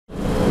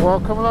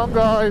Welcome along,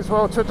 guys.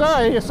 Well,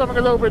 today is something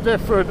a little bit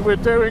different. We're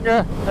doing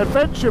a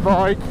adventure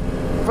bike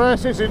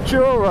versus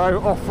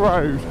enduro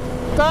off-road.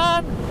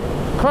 Dan,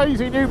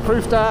 crazy new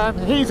proof Dan,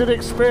 he's an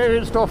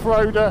experienced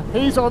off-roader.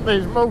 He's on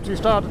his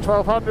Multistrada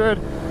 1200.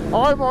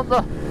 I'm on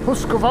the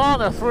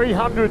Husqvarna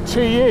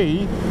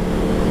TE300i.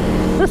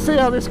 Let's see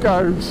how this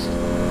goes.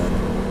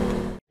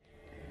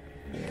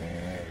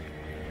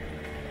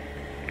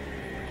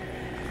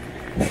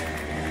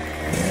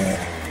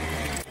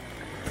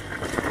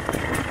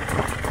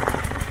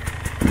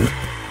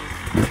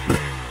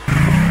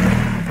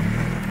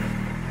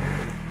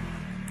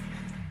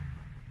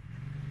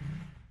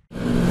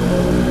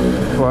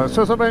 Well,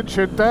 so as I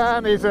mentioned,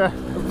 Dan is a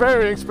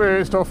very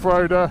experienced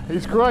off-roader.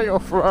 He's great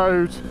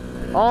off-road.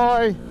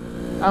 I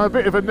am a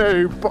bit of a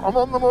noob, but I'm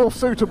on the more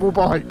suitable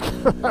bike.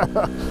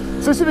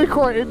 So this will be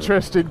quite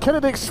interesting. Can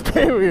an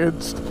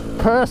experienced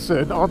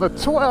person on a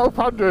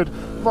 1200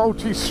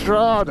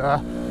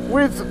 Multistrada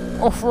with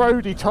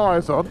off-roady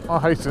tyres on, I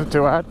hasten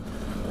to add,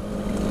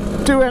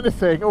 do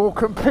anything or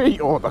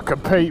compete, or not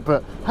compete,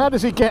 but how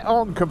does he get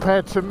on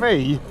compared to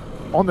me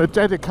on a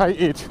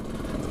dedicated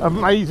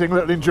amazing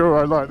little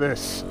enduro like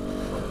this?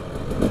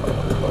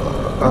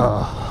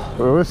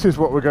 Well, this is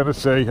what we're going to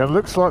see, and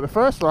looks like the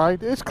first lane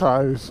is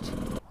closed.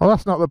 Well,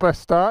 that's not the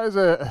best start, is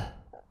it?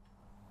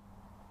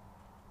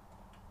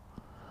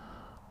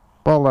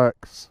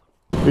 Bollocks.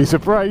 He's a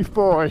brave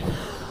boy.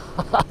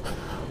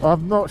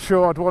 I'm not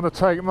sure I'd want to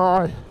take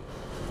my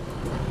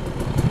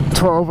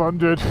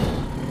 1200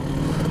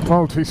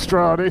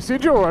 Multistrada. It's the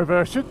enduro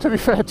version, to be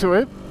fair to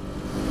him,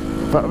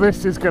 but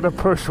this is going to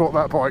push what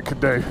that bike can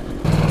do.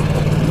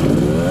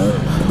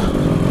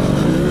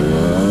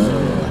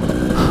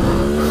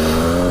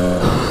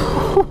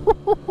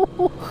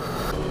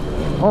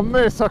 On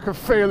this I can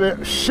feel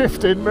it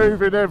shifting,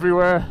 moving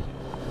everywhere.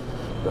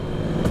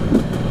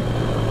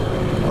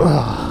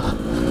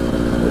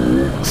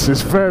 This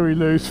is very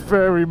loose,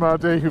 very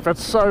muddy. We've had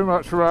so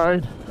much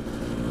rain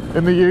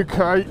in the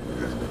UK.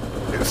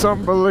 It's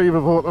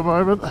unbelievable at the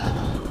moment.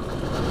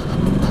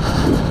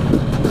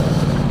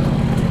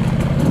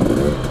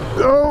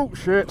 Oh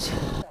shit.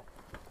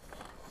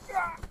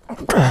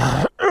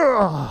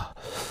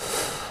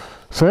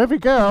 So here we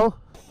go.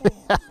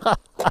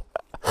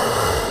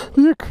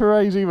 You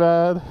crazy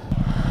man.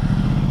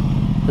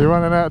 You're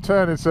running out of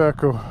turning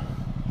circle.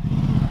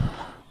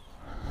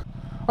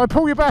 I'll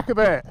pull you back a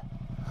bit.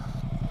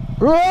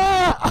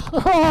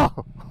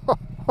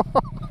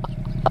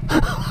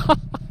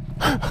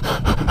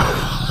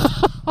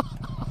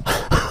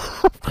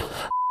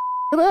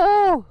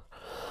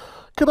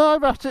 Can I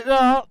match it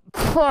now?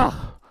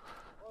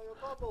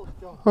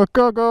 Oh,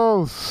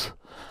 goggles.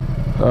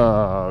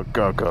 Oh,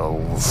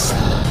 goggles.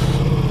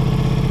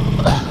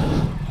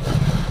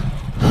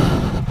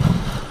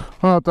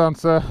 Well done,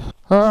 sir.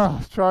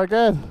 Let's try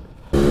again.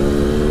 Woo!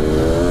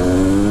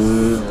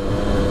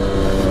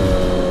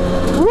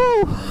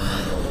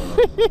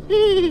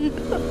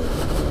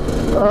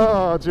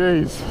 Oh,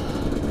 jeez.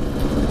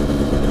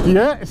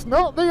 Yeah, it's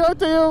not the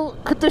ideal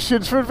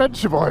conditions for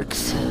adventure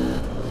bikes.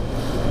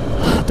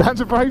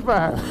 Dan's a brave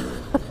man.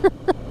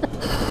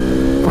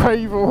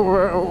 Brave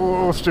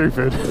or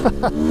stupid.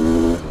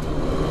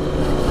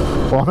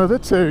 One of the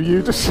two,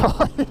 you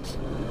decide.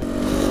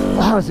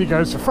 How does he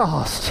go so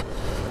fast?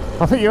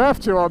 I think you have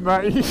to on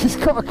that. He's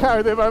got to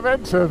carry the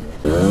momentum.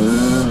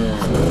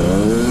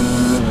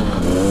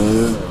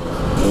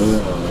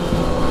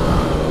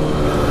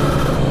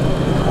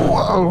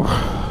 Whoa!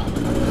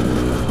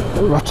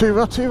 Rutty,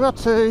 rutty,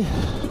 rutty.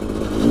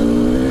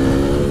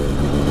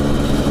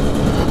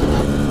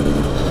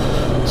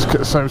 Let's get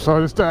the same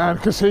side as Dan,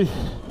 because he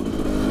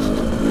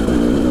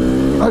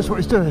knows what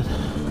he's doing.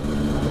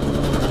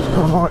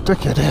 I'm right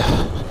dickhead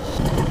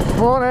here.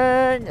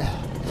 Morning!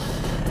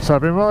 So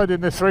I've been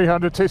riding this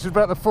 300, this is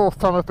about the 4th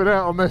time I've been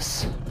out on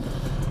this,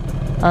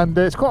 and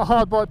it's quite a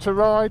hard bike to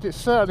ride. It's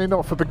certainly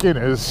not for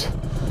beginners,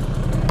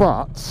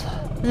 but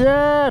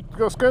yeah,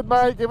 looks good,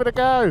 mate, give it a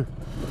go.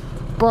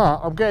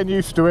 But I'm getting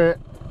used to it.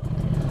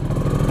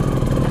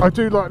 I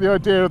do like the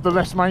idea of the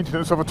less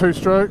maintenance of a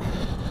two-stroke,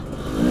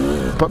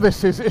 but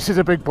this is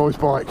a big boy's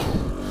bike.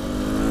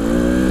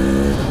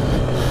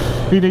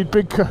 You need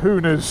big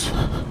kahunas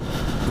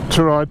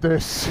to ride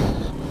this.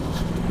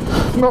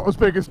 Not as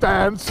big as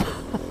Dan's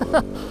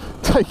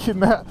taking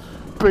that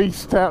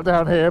beast out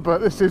down here, but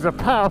this is a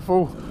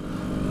powerful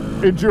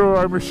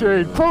enduro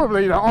machine.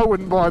 Probably, you know, I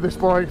wouldn't buy this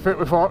bike if it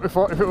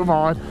were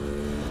mine.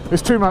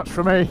 It's too much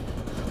for me.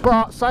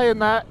 But saying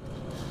that,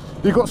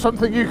 you've got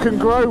something you can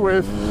grow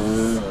with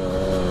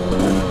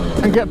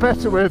and get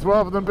better with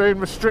rather than being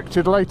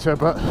restricted later.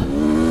 But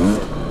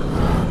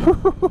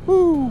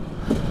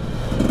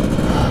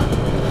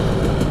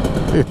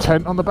your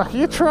tent on the back of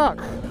your truck.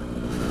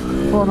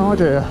 What an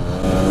idea.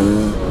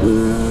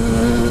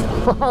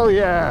 Oh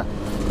yeah.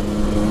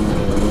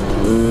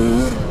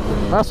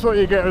 That's what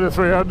you get with a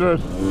 300.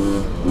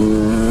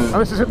 And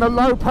this is in the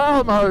low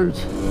power mode.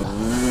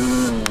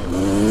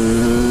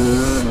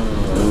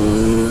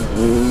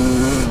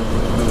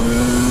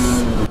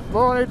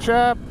 Morning,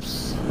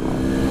 chaps.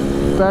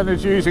 Dan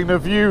is using the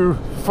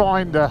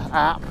Viewfinder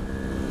app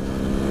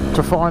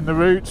to find the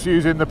routes,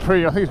 using the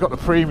I think he's got the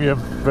premium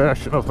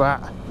version of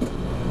that,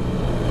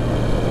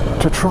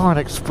 to try and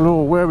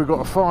explore where we've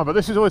got to find. But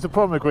this is always the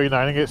problem with green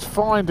laning, it's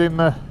finding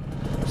the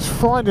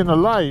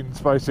lanes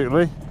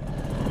basically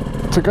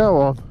to go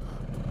on.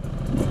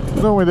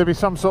 Normally there'd be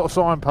some sort of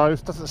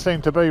signpost, doesn't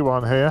seem to be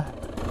one here.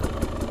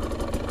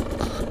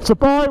 It's a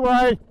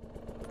byway,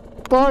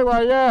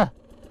 yeah,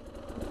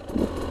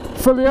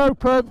 fully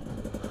open,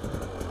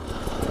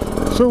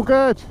 it's all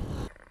good.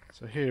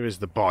 So here is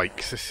the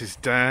bikes. This is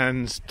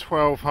Dan's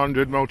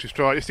 1200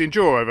 Multistrada. It's the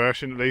Enduro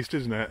version at least,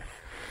 isn't it?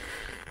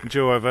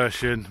 Enduro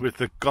version with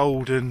the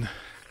golden...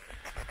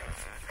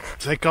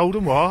 Say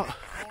golden what?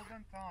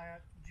 Golden tyre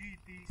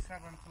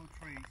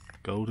GT723s.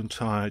 Golden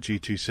tyre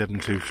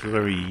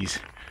GT723s.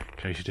 In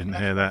case you didn't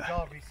hear that.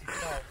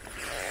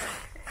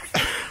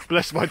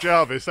 Bless my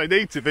Jarvis, they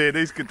need to be in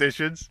these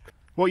conditions.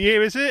 What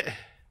year is it?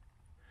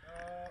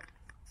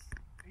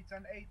 It's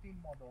an 18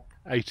 model.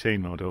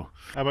 18 model.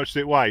 How much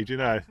does it weigh, do you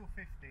know?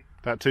 250.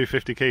 About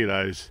 250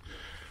 kilos.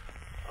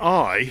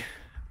 I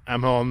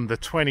am on the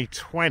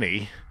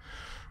 2020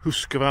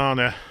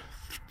 Husqvarna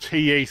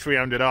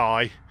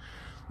TE300i,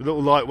 the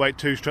little lightweight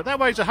two-stroke. That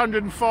weighs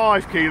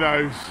 105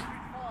 kilos.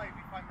 105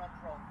 if I'm not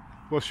wrong.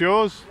 What's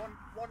yours?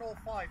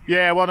 105.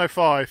 Yeah,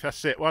 105,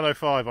 that's it,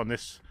 105 on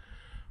this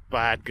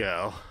bad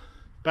girl.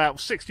 About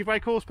 60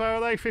 brake horsepower,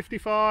 are they?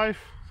 55,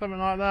 something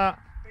like that,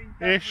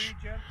 ish.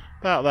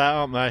 About that,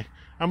 aren't they?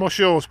 And what's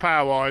yours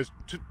power-wise?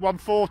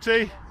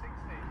 140?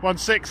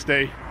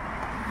 160.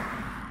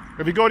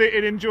 Have you got it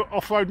in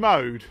off-road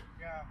mode?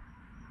 Yeah.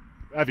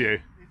 Have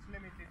you? It's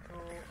limited to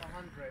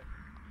 100.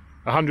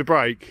 100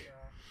 brake? Yeah.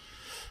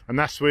 And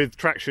that's with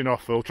traction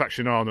off or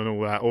traction on and all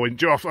that? Or in,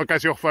 I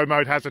guess the off-road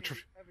mode has a...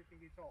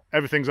 Everything is off.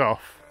 Everything's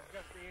off?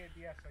 Just the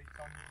ABS, so it's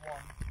on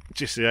one.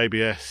 Just the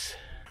ABS.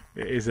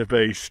 It is a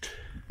beast.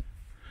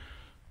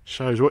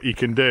 Shows what you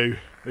can do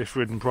if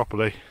ridden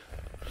properly.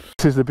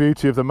 This is the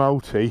beauty of the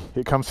Multi.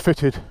 It comes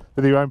fitted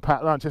with your own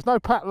packed lunch. There's no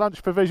packed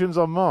lunch provisions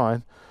on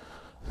mine.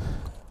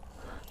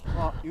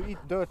 Well, you eat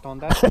dirt on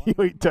that one.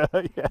 You eat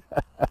dirt, yeah.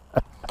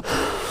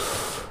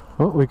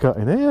 What we got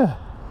in here?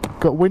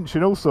 Got winch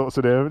and all sorts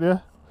in here, haven't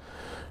you?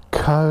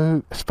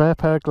 Coat, spare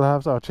pair of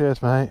gloves. Oh,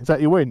 cheers, mate. Is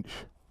that your winch?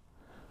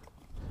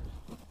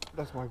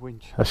 That's my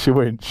winch. That's your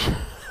winch.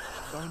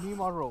 Don't need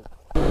my rope.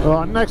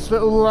 Right, next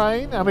little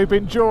lane, and we've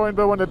been joined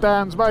by one of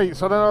Dan's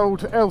mates on an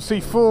old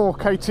LC4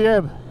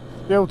 KTM,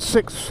 the old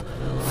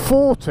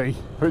 640,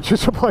 which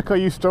is a bike I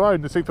used to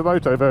own, the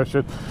Supermoto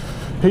version.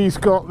 He's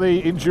got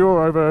the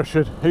Enduro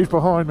version. He's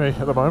behind me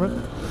at the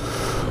moment.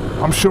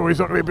 I'm sure he's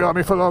not going to be behind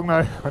me for long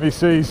though, when he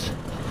sees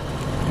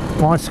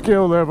my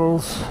skill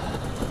levels.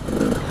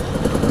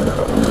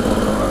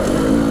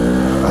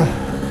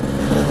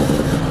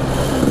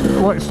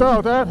 Like your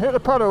style, Dan, hit the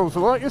puddles,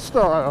 like your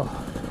style.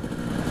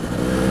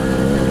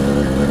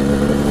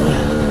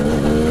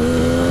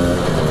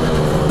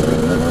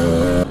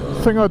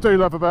 The thing I do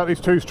love about these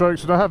two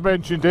strokes, and I have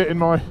mentioned it in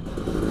my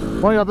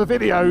other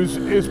videos,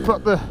 is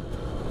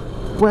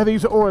where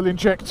these are oil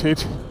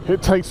injected,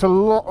 it takes a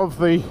lot of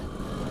the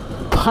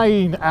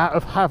pain out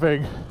of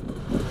having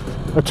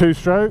a two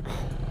stroke.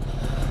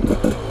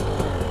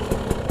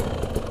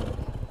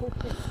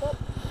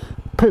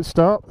 Pit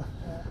stop.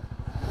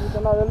 Need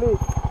another leak.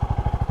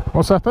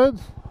 What's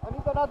happened? I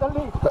need another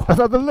leak.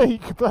 Another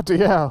leak? Bloody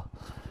hell.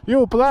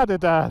 Your bladder,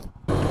 Dad.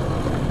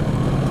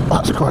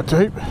 That's quite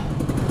deep.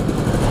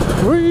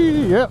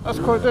 Whee! Yep, that's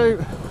quite deep.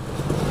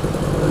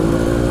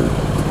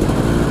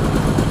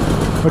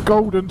 The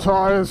golden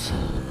tyres,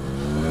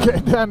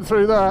 getting down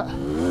through that.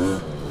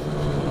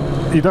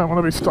 You don't want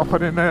to be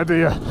stopping in there, do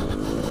you?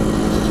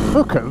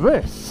 Look at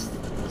this.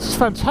 This is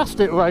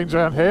fantastic lanes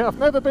around here. I've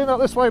never been up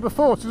this way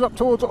before. This is up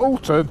towards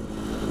Alton.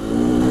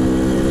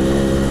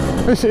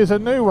 This is a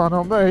new one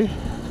on me.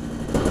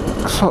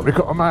 Looks like we've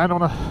got a man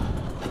on a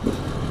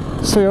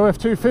COF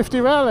 250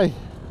 rally.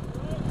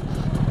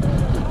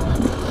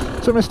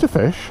 So Mr.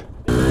 Fish,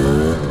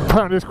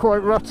 apparently it's quite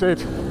rutted.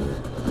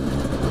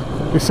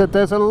 He said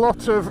there's a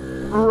lot of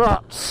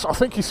ruts. I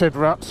think he said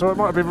ruts, or it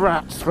might have been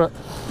rats, but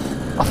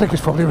I think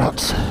it's probably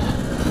ruts.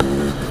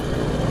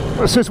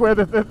 This is where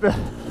the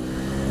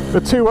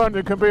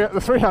 200 can be at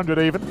the 300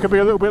 even, can be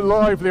a little bit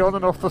lively on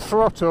and off the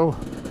throttle.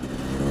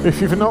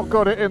 If you've not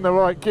got it in the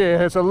right gear,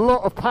 there's a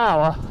lot of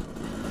power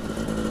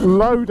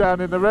low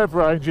down in the rev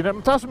range, and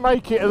it does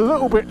make it a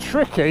little bit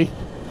tricky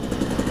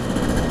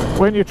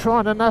when you're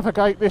trying to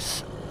navigate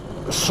this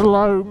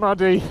slow,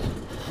 muddy,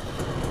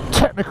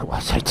 technical, I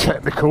say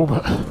technical,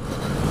 but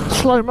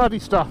slow, muddy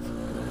stuff.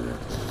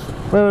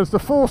 Whereas the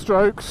four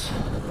strokes,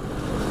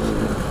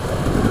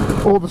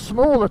 or the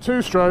smaller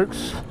two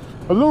strokes,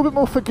 are a little bit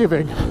more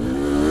forgiving.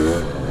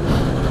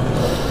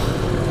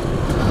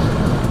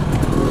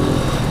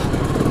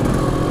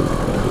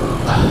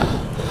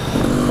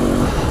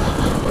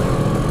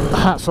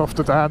 Hats off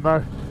to Dan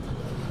though.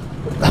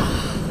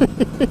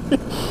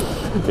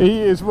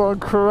 He is one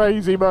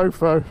crazy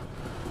mofo,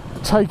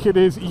 taking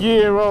his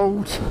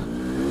year-old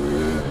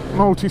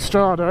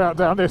Multistrada out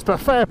down this, but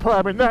fair play.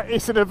 I mean, that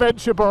is an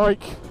adventure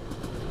bike.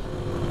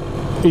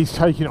 He's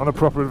taking it on a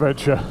proper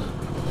adventure.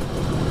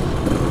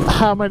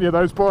 How many of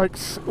those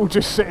bikes will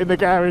just sit in the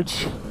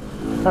garage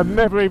and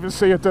never even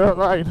see a dirt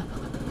lane?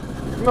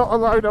 Not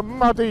alone a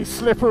muddy,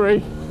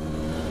 slippery,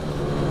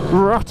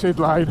 rutted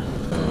lane.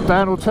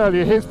 Dan will tell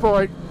you his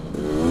bike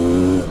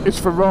is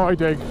for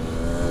riding.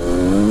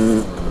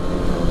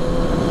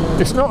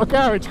 It's not a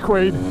garage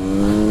queen,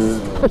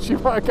 as you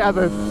might have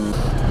gathered.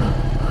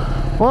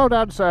 Well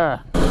done,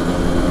 sir.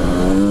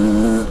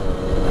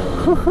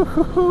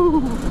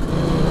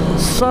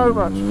 So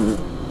much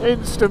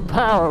instant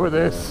power with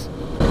this.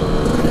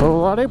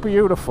 Bloody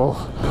beautiful.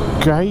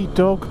 Gay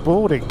dog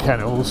boarding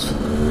kennels.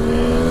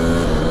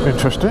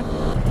 Interesting.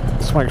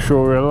 Let's make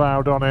sure we're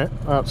allowed on it.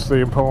 That's the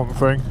important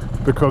thing.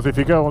 Because if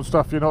you go on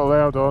stuff you're not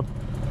allowed on,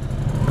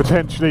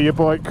 potentially your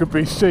bike could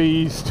be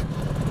seized.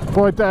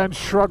 By Dan's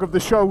shrug of the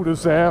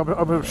shoulders there,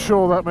 I'm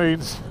sure that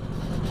means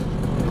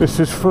this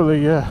is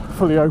fully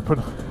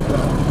open.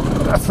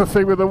 That's the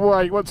thing with the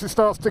weight. Once it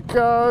starts to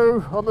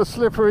go on the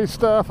slippery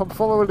stuff, I'm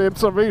following him for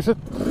some reason.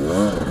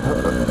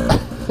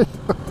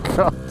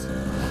 God,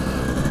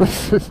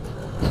 this is.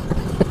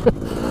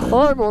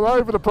 I'm all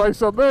over the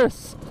place on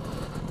this.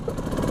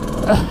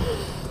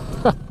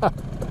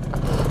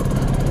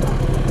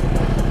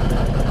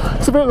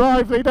 It's a bit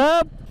lively,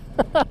 Dan.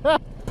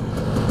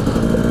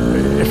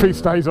 If he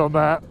stays on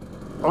that,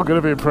 I'm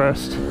going to be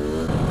impressed.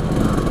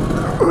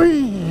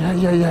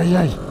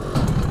 Yay.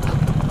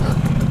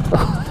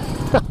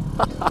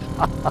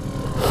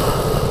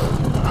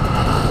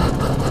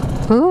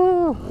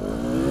 Oh.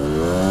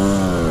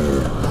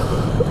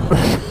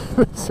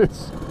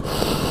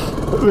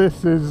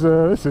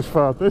 This is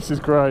fun. This is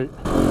great.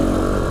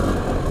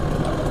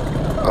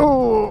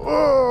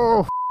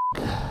 Oh,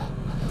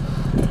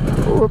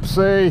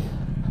 whoopsie.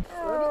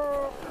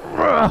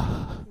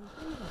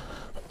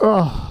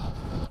 Oh,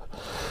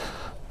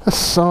 the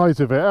size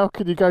of it. How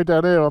can you go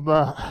down here on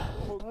that?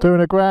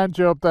 Doing a grand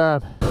job,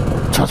 Dan.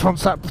 Just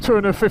once that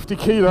 250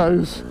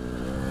 kilos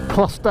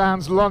plus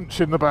Dan's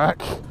lunch in the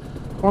back,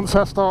 once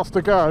that starts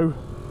to go,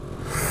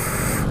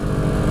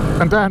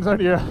 and Dan's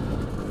only a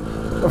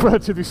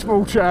relatively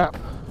small chap.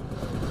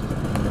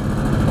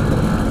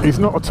 He's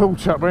not a tall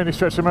chap by any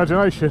stretch of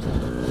imagination.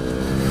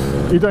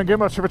 You don't get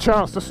much of a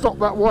chance to stop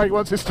that weight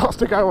once it starts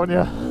to go on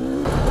you.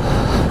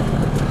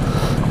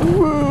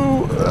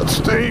 Woo, that's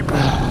steep.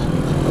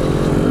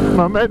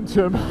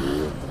 Momentum.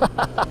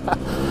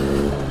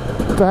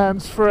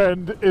 Dan's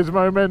friend is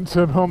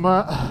momentum on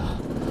that.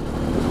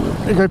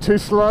 You go too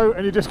slow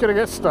and you're just going to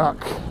get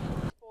stuck.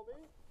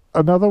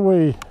 Another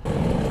wee.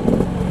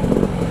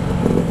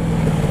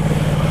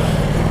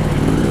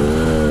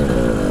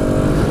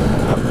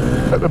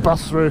 At the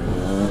bus route,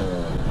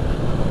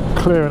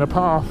 clearing a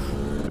path.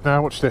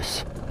 Now watch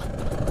this.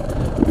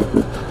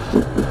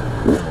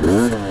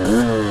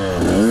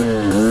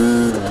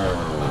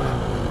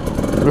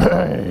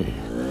 Hey.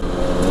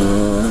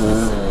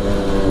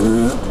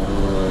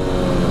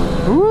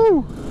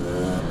 Woo.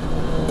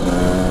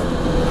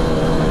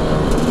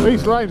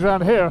 These lanes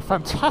around here are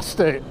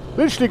fantastic.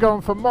 Literally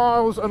going for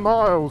miles and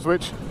miles,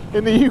 which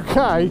in the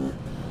UK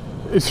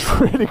is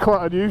really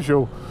quite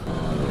unusual.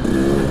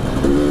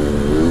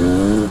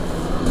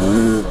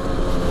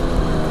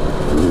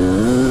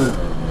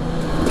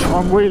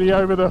 I'm wheeling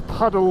over the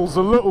puddles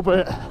a little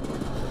bit.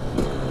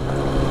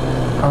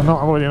 I'm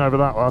not wheeling over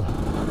that one.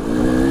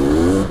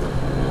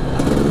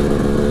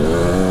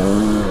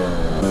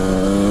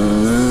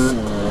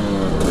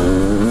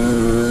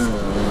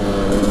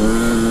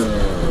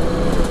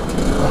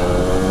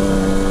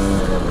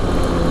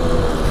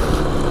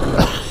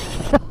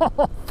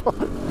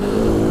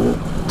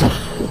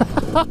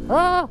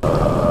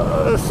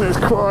 This is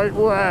quite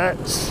wet.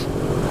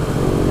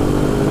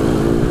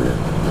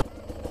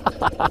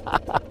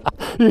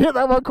 You hit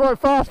that one quite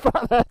fast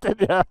back there,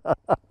 didn't you?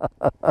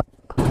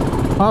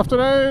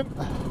 Afternoon.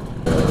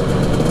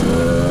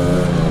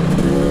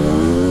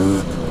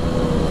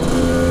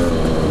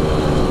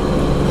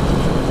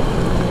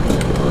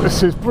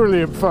 This is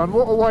brilliant fun.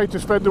 What a way to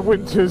spend a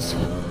winter's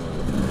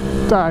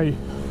day.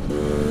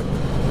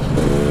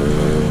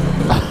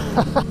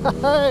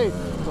 Hey!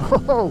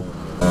 Whoa!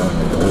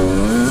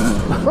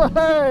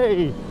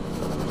 Hey!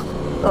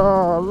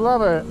 Oh, I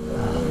love it.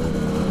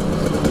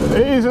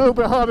 It is a little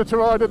bit harder to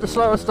ride at the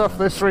slower stuff,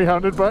 this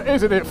 300, but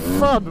isn't it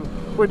fun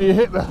when you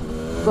hit the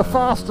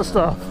faster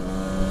stuff?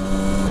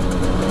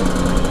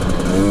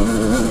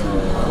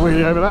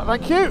 Wheelie over that,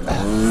 thank you.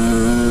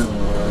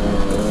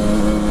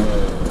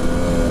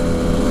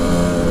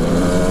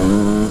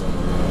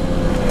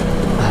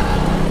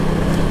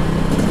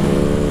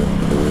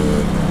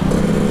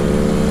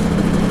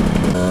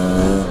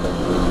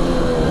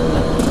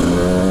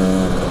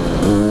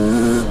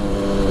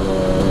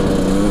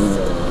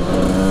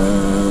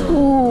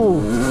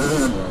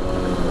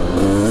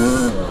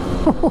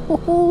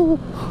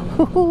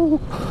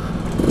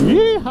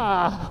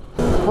 Yeehaw!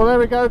 Well, there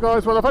we go,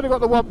 guys. Well, I've only got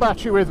the one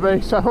battery with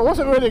me, so I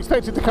wasn't really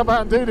expected to come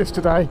out and do this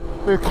today.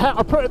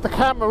 I put the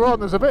camera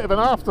on as a bit of an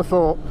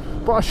afterthought,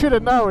 but I should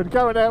have known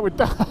going out with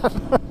Dan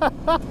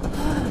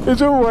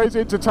is always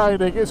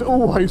entertaining. It's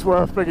always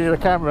worth bringing a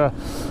camera.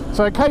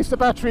 So in case the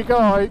battery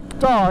guy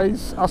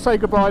dies, I'll say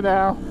goodbye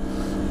now.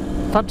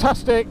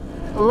 Fantastic.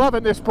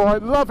 Loving this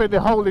bike, loving the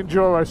whole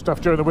Enduro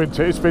stuff during the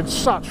winter. It's been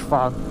such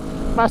fun.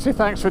 Massive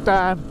thanks for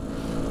Dan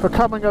for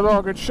coming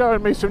along and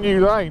showing me some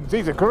new lanes.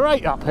 These are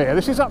great up here.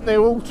 This is up near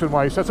Alton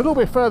Way, so it's a little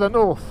bit further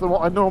north than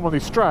what I normally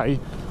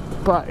stray,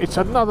 but it's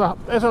another,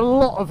 there's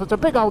a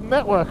big old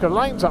network of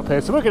lanes up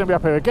here, so we're going to be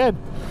up here again.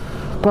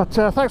 But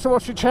thanks for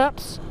watching,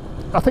 chaps.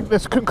 I think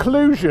this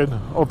conclusion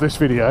of this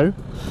video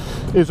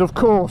is, of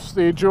course,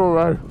 the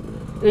Enduro,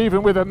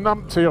 even with a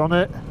numpty on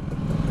it,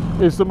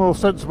 is the more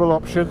sensible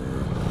option.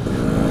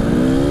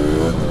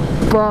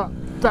 But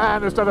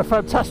Dan has done a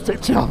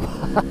fantastic job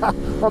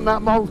on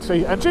that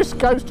multi, and just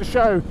goes to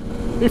show,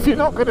 if you're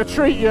not going to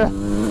treat your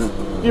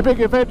big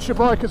adventure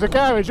bike as a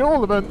garage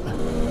ornament,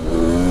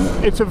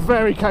 it's a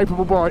very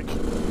capable bike.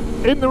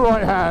 In the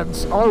right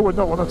hands, I would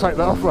not want to take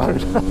that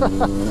off-road.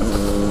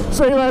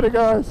 See you later,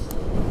 guys.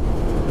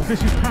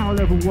 This is power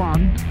level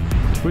 1,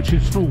 which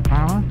is full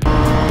power.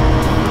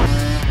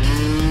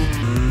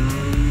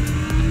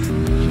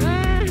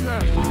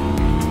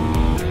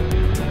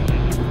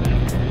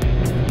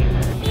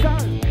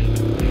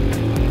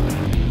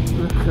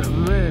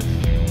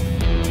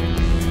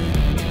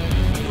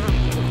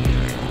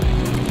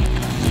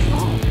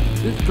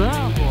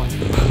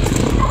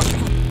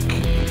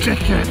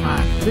 Dickhead,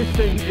 man. This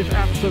thing is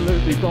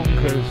absolutely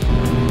bonkers.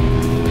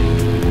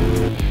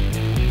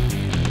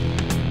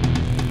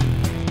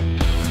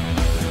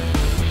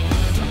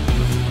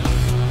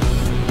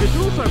 It's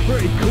also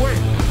pretty quick.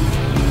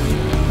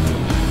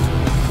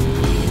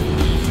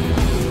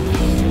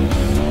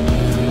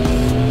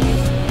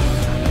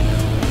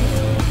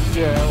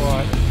 Yeah,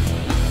 right.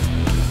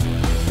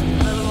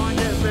 Never mind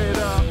getting beat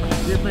up.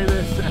 Give me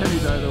this any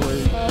day of the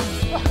week.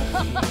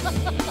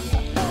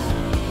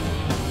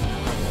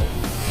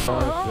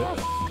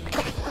 Oh,